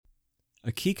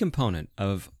A key component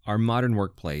of our modern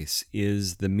workplace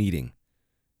is the meeting.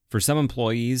 For some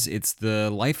employees, it's the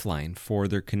lifeline for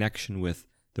their connection with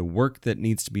the work that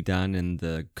needs to be done and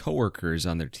the coworkers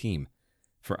on their team.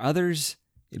 For others,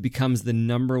 it becomes the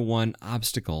number one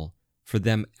obstacle for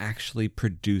them actually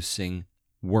producing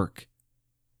work.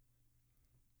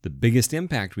 The biggest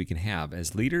impact we can have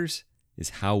as leaders is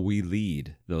how we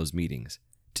lead those meetings.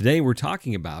 Today, we're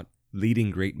talking about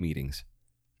leading great meetings.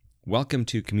 Welcome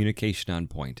to Communication on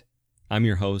Point. I'm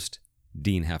your host,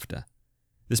 Dean Hefta.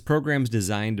 This program is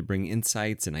designed to bring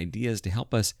insights and ideas to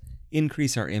help us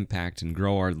increase our impact and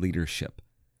grow our leadership.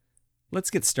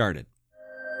 Let's get started.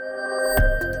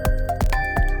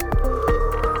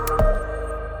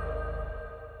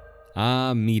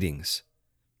 Meetings.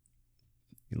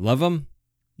 You love them,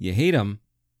 you hate them,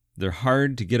 they're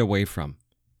hard to get away from.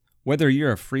 Whether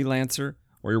you're a freelancer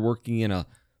or you're working in a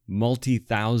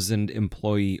multi-thousand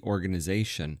employee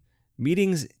organization,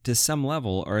 meetings to some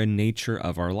level are a nature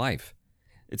of our life.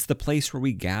 It's the place where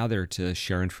we gather to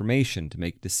share information, to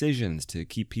make decisions, to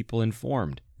keep people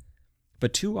informed.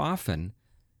 But too often,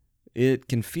 it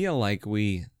can feel like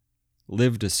we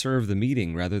live to serve the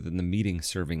meeting rather than the meeting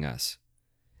serving us.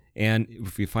 And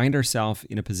if we find ourselves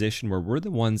in a position where we're the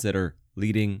ones that are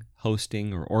leading,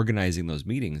 hosting, or organizing those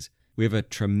meetings, we have a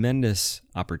tremendous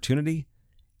opportunity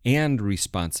and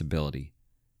responsibility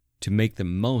to make the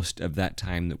most of that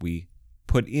time that we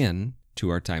put in to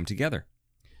our time together.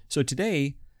 So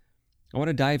today, I want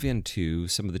to dive into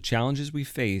some of the challenges we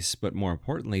face, but more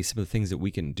importantly, some of the things that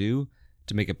we can do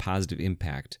to make a positive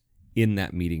impact in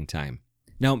that meeting time.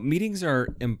 Now, meetings are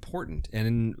important,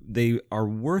 and they are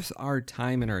worth our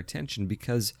time and our attention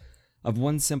because of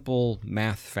one simple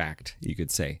math fact, you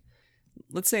could say.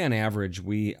 Let's say on average,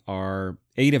 we are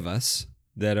 8 of us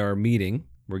that are meeting.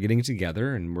 We're getting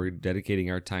together and we're dedicating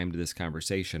our time to this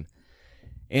conversation.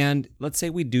 And let's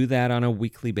say we do that on a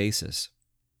weekly basis.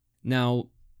 Now,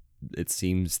 it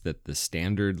seems that the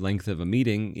standard length of a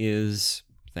meeting is,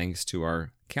 thanks to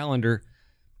our calendar,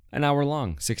 an hour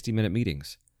long, 60-minute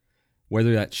meetings.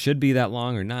 Whether that should be that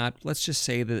long or not, let's just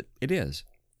say that it is.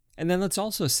 And then let's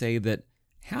also say that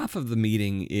half of the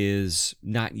meeting is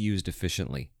not used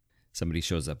efficiently. Somebody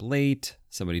shows up late,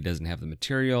 somebody doesn't have the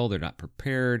material, they're not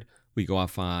prepared. We go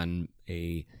off on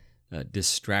a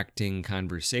distracting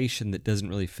conversation that doesn't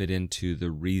really fit into the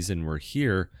reason we're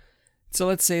here. So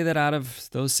let's say that out of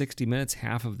those 60 minutes,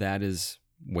 half of that is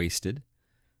wasted.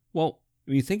 Well,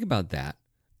 when you think about that,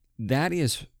 that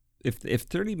is, if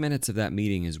 30 minutes of that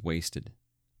meeting is wasted,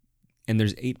 and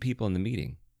there's 8 people in the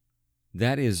meeting,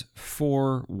 that is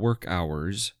 4 work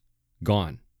hours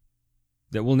gone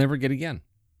that we'll never get again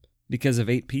because of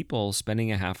 8 people spending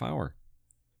a half hour.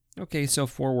 Okay, so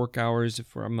 4 work hours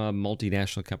from a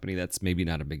multinational company, that's maybe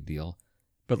not a big deal.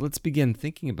 But let's begin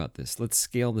thinking about this. Let's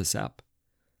scale this up.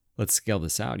 Let's scale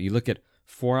this out. You look at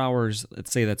 4 hours, let's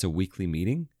say that's a weekly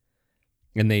meeting,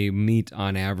 and they meet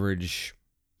on average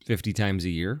 50 times a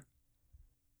year.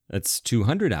 That's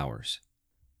 200 hours.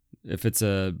 If it's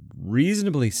a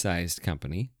reasonably sized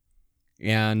company,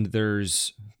 and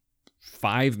there's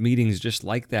 5 meetings just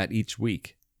like that each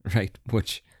week, right?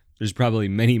 Which there's probably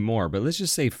many more, but let's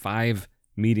just say 5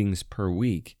 meetings per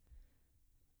week.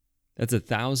 That's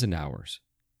 1,000 hours.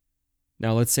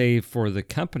 Now, let's say for the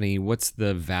company, what's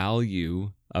the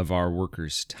value of our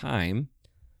workers' time?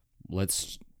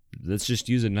 Let's just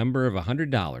use a number of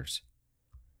 $100.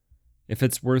 If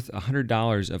it's worth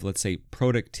 $100 of, let's say,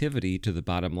 productivity to the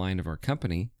bottom line of our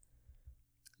company,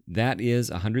 that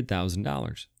is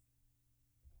 $100,000.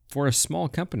 For a small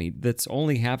company that's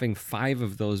only having 5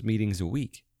 of those meetings a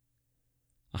week,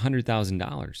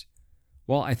 $100,000.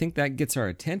 Well, I think that gets our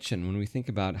attention when we think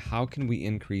about how can we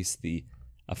increase the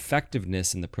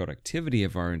effectiveness and the productivity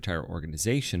of our entire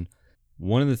organization.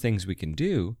 One of the things we can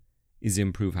do is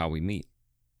improve how we meet.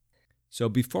 So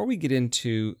before we get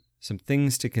into some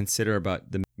things to consider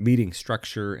about the meeting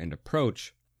structure and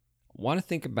approach, I want to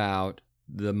think about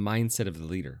the mindset of the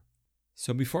leader.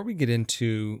 So before we get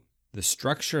into the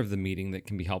structure of the meeting that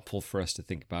can be helpful for us to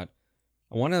think about,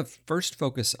 I want to first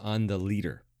focus on the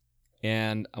leader.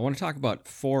 And I want to talk about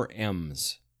 4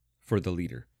 M's for the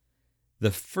leader.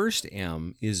 The first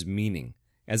M is meaning.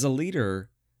 As a leader,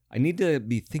 I need to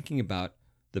be thinking about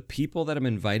the people that I'm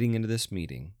inviting into this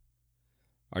meeting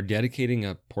are dedicating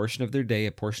a portion of their day,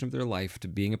 a portion of their life to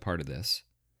being a part of this.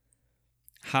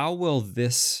 How will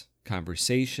this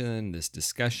conversation, this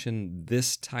discussion,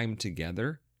 this time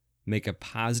together make a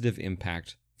positive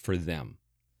impact for them?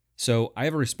 So I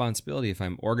have a responsibility, if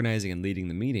I'm organizing and leading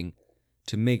the meeting,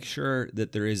 to make sure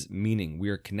that there is meaning. We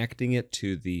are connecting it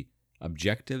to the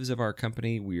objectives of our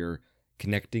company. We are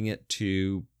connecting it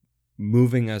to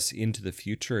moving us into the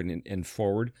future and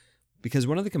forward. Because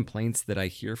one of the complaints that I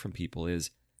hear from people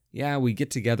is, yeah, we get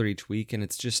together each week and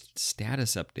it's just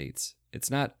status updates.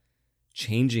 It's not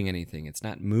changing anything. It's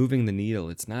not moving the needle.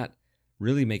 It's not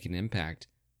really making an impact.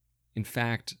 In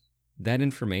fact, that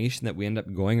information that we end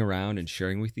up going around and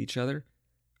sharing with each other,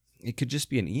 it could just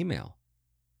be an email.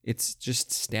 It's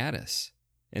just status.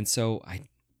 And so I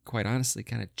quite honestly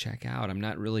kind of check out. I'm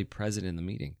not really present in the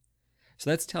meeting. So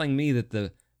that's telling me that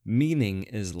the meaning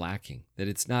is lacking, that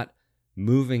it's not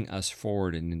moving us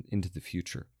forward and into the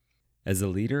future. As a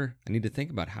leader, I need to think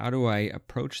about how do I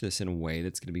approach this in a way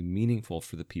that's going to be meaningful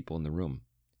for the people in the room.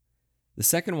 The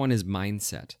second one is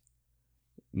mindset.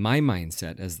 My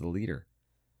mindset as the leader.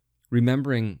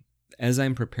 Remembering as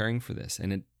I'm preparing for this,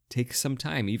 and it takes some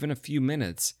time, even a few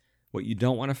minutes, what you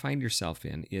don't want to find yourself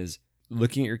in is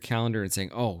looking at your calendar and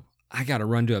saying, oh, I got to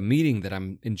run to a meeting that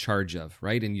I'm in charge of,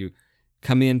 right? And you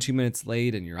come in 2 minutes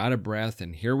late and you're out of breath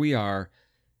and here we are,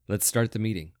 let's start the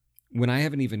meeting. When I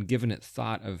haven't even given it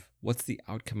thought of what's the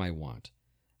outcome I want?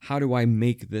 How do I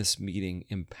make this meeting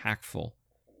impactful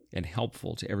and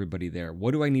helpful to everybody there?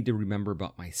 What do I need to remember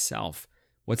about myself?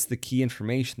 What's the key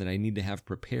information that I need to have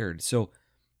prepared? So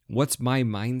what's my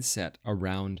mindset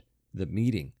around the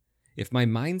meeting? If my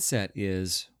mindset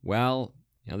is, well,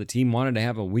 the team wanted to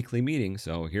have a weekly meeting,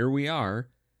 so here we are.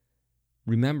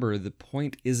 Remember, the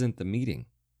point isn't the meeting.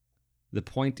 The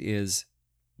point is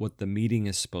what the meeting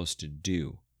is supposed to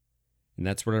do. And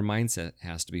that's what our mindset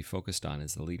has to be focused on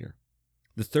as the leader.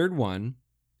 The third one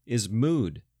is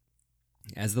mood.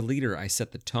 As the leader, I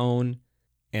set the tone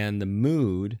and the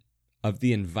mood of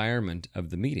the environment of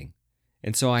the meeting.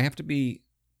 And so I have to be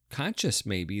conscious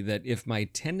maybe that if my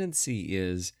tendency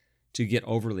is to get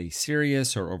overly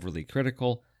serious or overly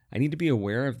critical, I need to be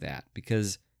aware of that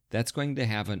because that's going to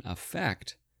have an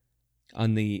effect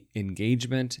on the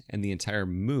engagement and the entire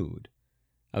mood.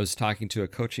 I was talking to a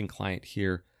coaching client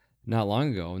here not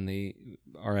long ago, and they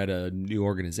are at a new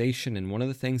organization, and one of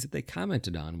the things that they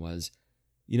commented on was,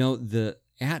 the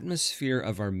atmosphere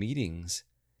of our meetings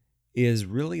is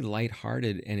really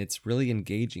lighthearted and it's really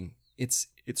engaging. It's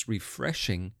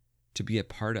refreshing to be a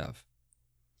part of.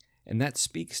 And that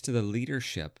speaks to the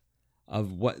leadership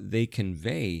of what they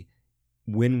convey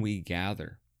when we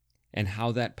gather and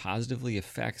how that positively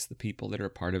affects the people that are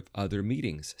part of other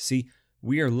meetings. See,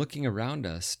 we are looking around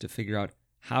us to figure out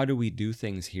how do we do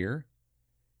things here?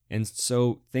 And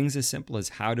so things as simple as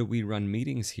how do we run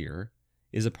meetings here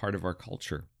is a part of our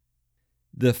culture.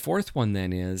 The fourth one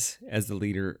then is, as the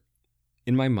leader,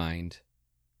 in my mind,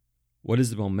 what is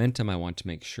the momentum I want to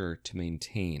make sure to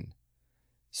maintain?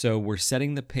 So we're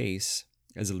setting the pace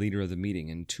as a leader of the meeting,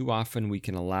 and too often we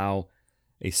can allow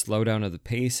a slowdown of the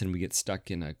pace and we get stuck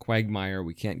in a quagmire.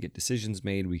 We can't get decisions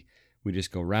made. We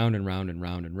just go round and round and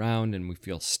round and round and we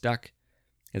feel stuck.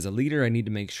 As a leader, I need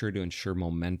to make sure to ensure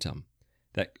momentum.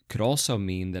 That could also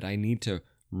mean that I need to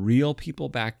reel people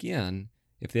back in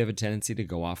if they have a tendency to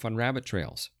go off on rabbit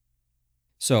trails.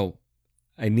 So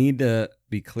I need to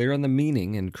be clear on the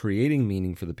meaning and creating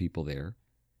meaning for the people there.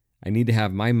 I need to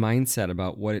have my mindset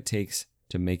about what it takes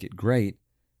to make it great.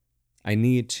 I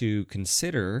need to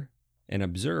consider and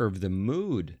observe the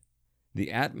mood,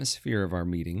 the atmosphere of our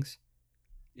meetings,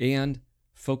 and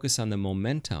focus on the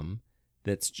momentum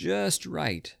that's just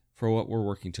right for what we're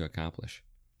working to accomplish.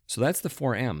 So that's the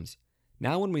 4 M's.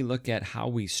 Now when we look at how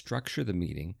we structure the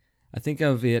meeting, I think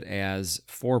of it as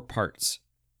 4 parts.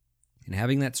 And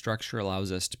having that structure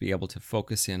allows us to be able to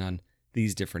focus in on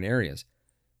these different areas.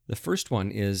 The first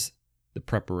one is the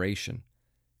preparation.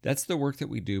 That's the work that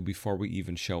we do before we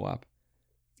even show up.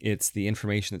 It's the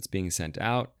information that's being sent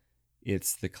out.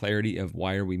 It's the clarity of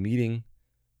why are we meeting,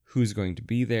 who's going to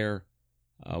be there,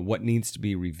 what needs to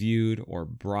be reviewed or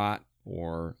brought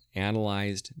or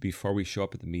analyzed before we show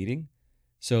up at the meeting.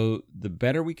 So the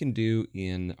better we can do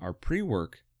in our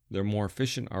pre-work, the more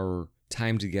efficient our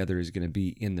time together is going to be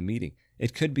in the meeting.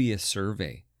 It could be a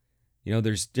survey.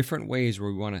 There's different ways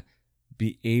where we want to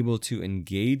be able to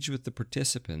engage with the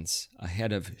participants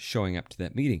ahead of showing up to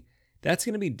that meeting. That's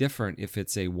going to be different if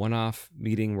it's a one-off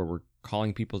meeting where we're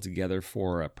calling people together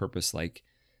for a purpose like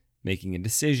making a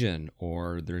decision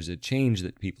or there's a change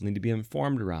that people need to be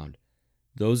informed around.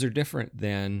 Those are different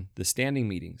than the standing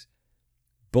meetings.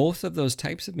 Both of those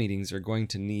types of meetings are going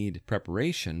to need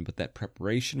preparation, but that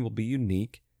preparation will be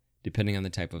unique depending on the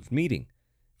type of meeting.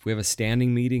 If we have a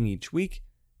standing meeting each week,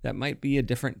 that might be a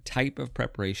different type of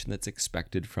preparation that's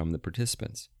expected from the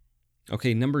participants.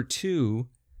 Okay, number 2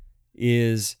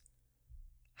 is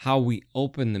how we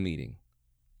open the meeting.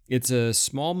 It's a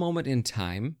small moment in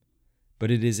time,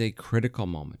 but it is a critical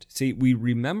moment. See, we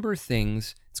remember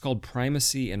things, it's called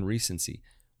primacy and recency.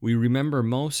 we remember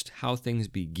most how things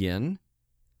begin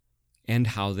and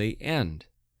how they end.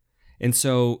 And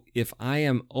so if I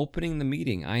am opening the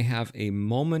meeting, I have a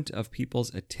moment of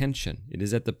people's attention. It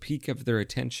is at the peak of their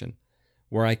attention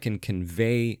where I can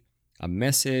convey a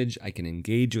message, I can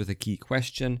engage with a key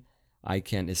question, I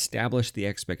can establish the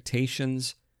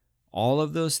expectations. All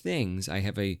of those things, I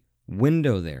have a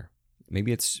window there.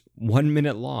 Maybe it's 1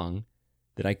 minute long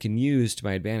that I can use to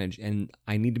my advantage, and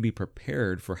I need to be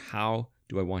prepared for how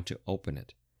do I want to open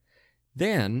it.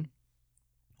 Then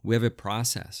we have a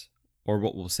process, or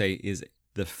what we'll say is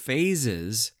the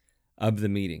phases of the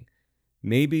meeting.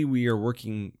 Maybe we are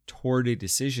working toward a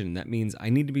decision. That means I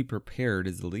need to be prepared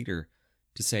as the leader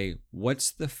to say,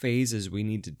 what's the phases we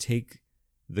need to take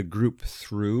the group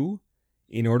through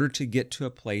in order to get to a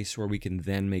place where we can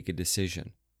then make a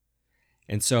decision.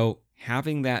 And so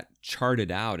having that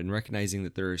charted out and recognizing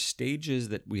that there are stages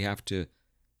that we have to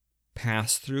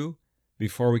pass through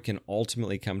before we can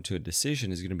ultimately come to a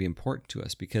decision is going to be important to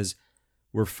us, because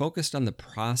we're focused on the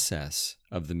process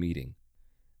of the meeting.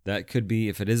 That could be,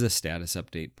 if it is a status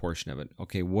update portion of it,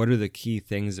 okay, what are the key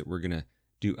things that we're going to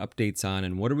do updates on,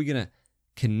 and what are we going to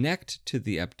connect to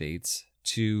the updates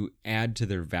to add to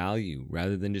their value?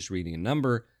 Rather than just reading a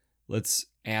number, let's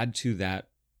add to that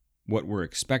what we're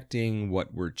expecting,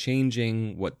 what we're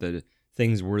changing, what the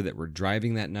things were that were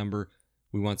driving that number.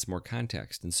 We want some more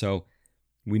context. And so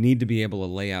we need to be able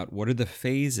to lay out what are the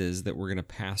phases that we're going to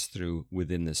pass through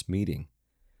within this meeting.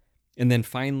 And then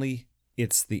finally,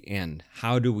 it's the end.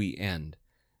 How do we end?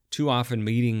 Too often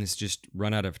meetings just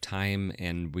run out of time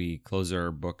and we close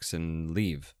our books and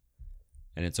leave,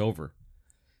 and it's over.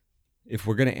 If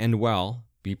we're going to end well,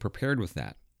 be prepared with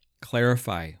that.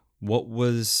 Clarify what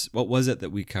was it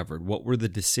that we covered? What were the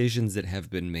decisions that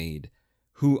have been made?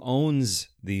 Who owns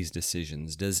these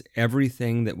decisions? Does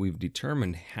everything that we've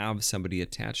determined have somebody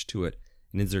attached to it?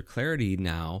 And is there clarity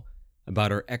now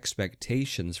about our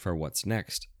expectations for what's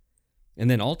next? And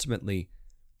then ultimately,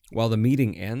 while the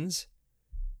meeting ends,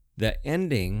 the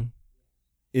ending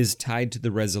is tied to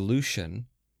the resolution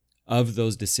of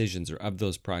those decisions or of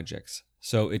those projects.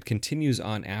 So it continues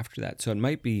on after that. So it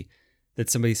might be that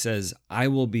somebody says, I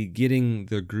will be getting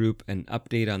the group an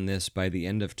update on this by the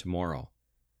end of tomorrow.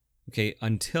 Okay,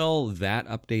 until that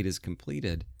update is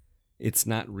completed, it's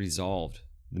not resolved.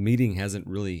 The meeting hasn't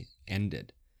really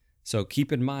ended. So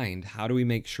keep in mind, how do we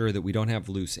make sure that we don't have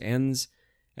loose ends,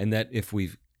 and that if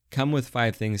we've come with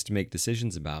 5 things to make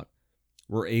decisions about,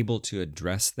 we're able to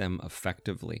address them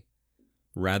effectively,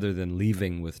 rather than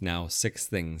leaving with now 6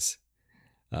 things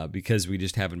because we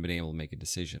just haven't been able to make a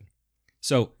decision.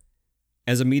 So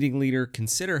as a meeting leader,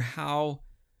 consider how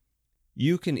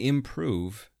you can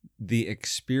improve the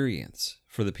experience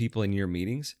for the people in your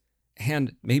meetings.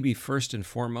 And maybe first and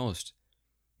foremost,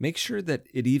 make sure that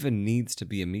it even needs to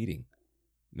be a meeting.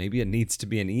 Maybe it needs to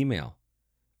be an email,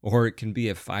 or it can be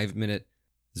a 5-minute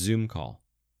Zoom call.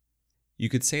 You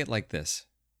could say it like this: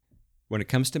 when it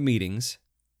comes to meetings,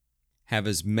 have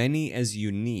as many as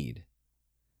you need,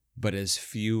 but as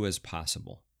few as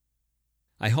possible.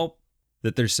 I hope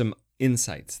that there's some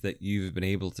insights that you've been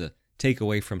able to take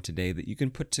away from today that you can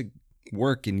put to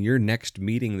work in your next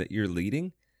meeting that you're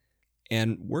leading,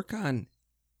 and work on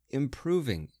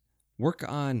improving, work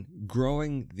on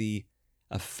growing the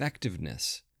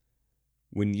effectiveness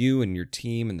when you and your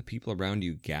team and the people around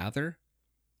you gather,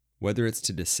 whether it's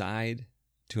to decide,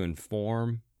 to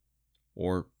inform,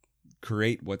 or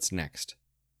create what's next.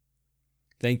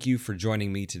 Thank you for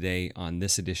joining me today on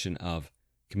this edition of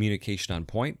Communication on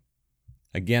Point.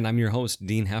 Again, I'm your host,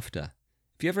 Dean Hefta.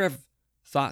 If you ever have